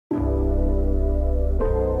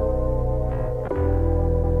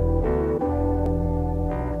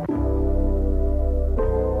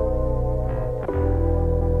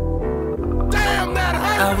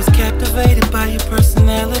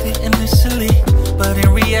personality initially, but in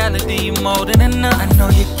reality you're more than enough. I know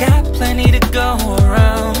you got plenty to go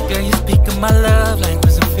around. Girl, you speaking my love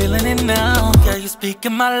language, I'm feeling it now. Girl, you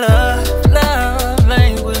speaking my love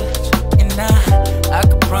language, and I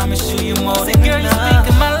can promise you you're more than enough. Girl, you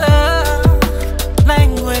speaking my love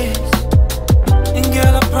language, and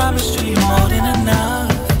girl, I promise you you're more than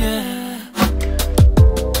enough, yeah.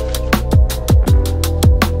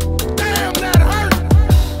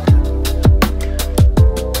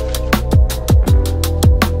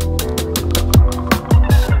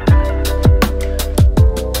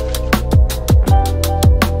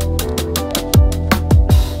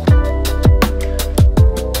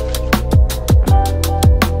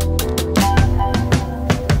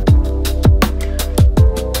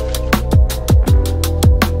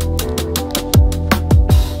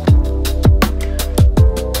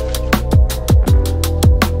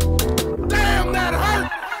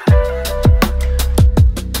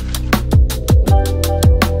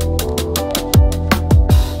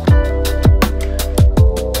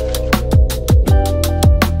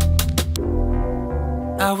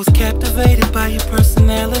 I was captivated by your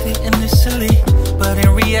personality initially, but in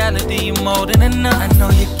reality you're more than enough. I know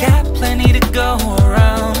you got plenty to go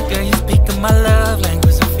around. Girl, you speaking my love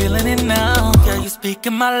language, I'm feeling it now. Girl, you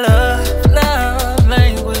speaking my love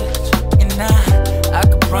language, and I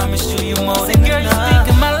can promise you you're more than enough. Girl, you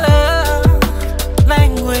speaking my love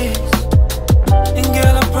language, and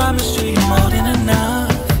girl, I promise you you're more than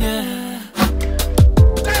enough, yeah.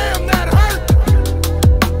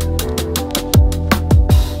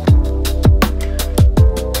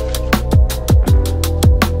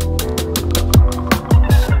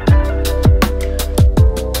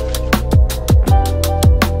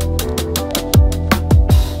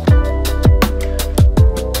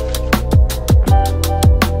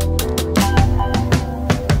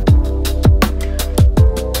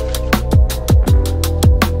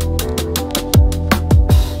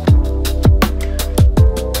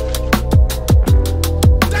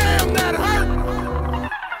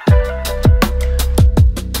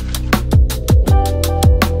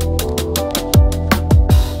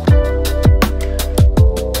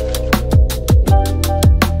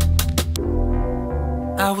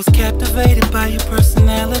 I was captivated by your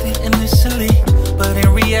personality initially, but in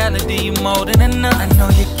reality you're more than enough. I know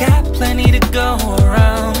you got plenty to go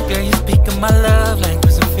around. Girl, you speaking my love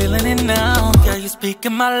language, I'm feeling it now. Girl, you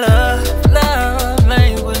speaking my love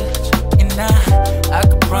language, and I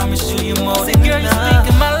can promise you you're more than enough. Girl, you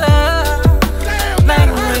speaking my love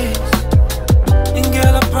language, and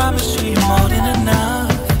girl, I promise you you're more than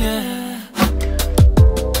enough, yeah.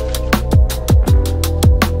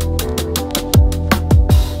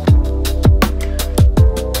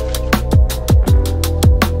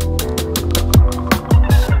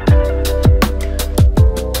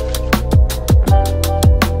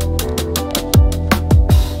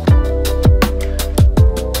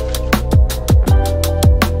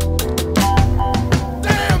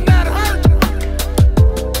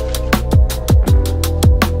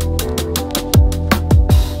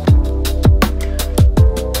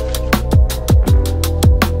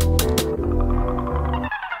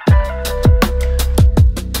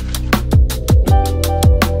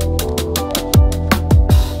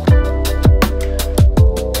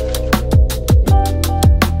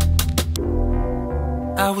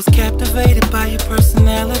 I was captivated by your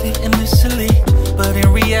personality initially, but in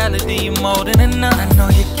reality you're more than enough. I know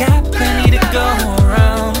you got plenty to go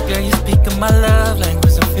around. Girl, you speaking my love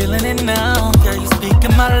language, I'm feeling it now. Girl, you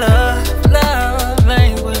speaking my love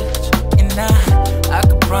language, and I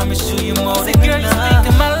can promise you you're more than enough.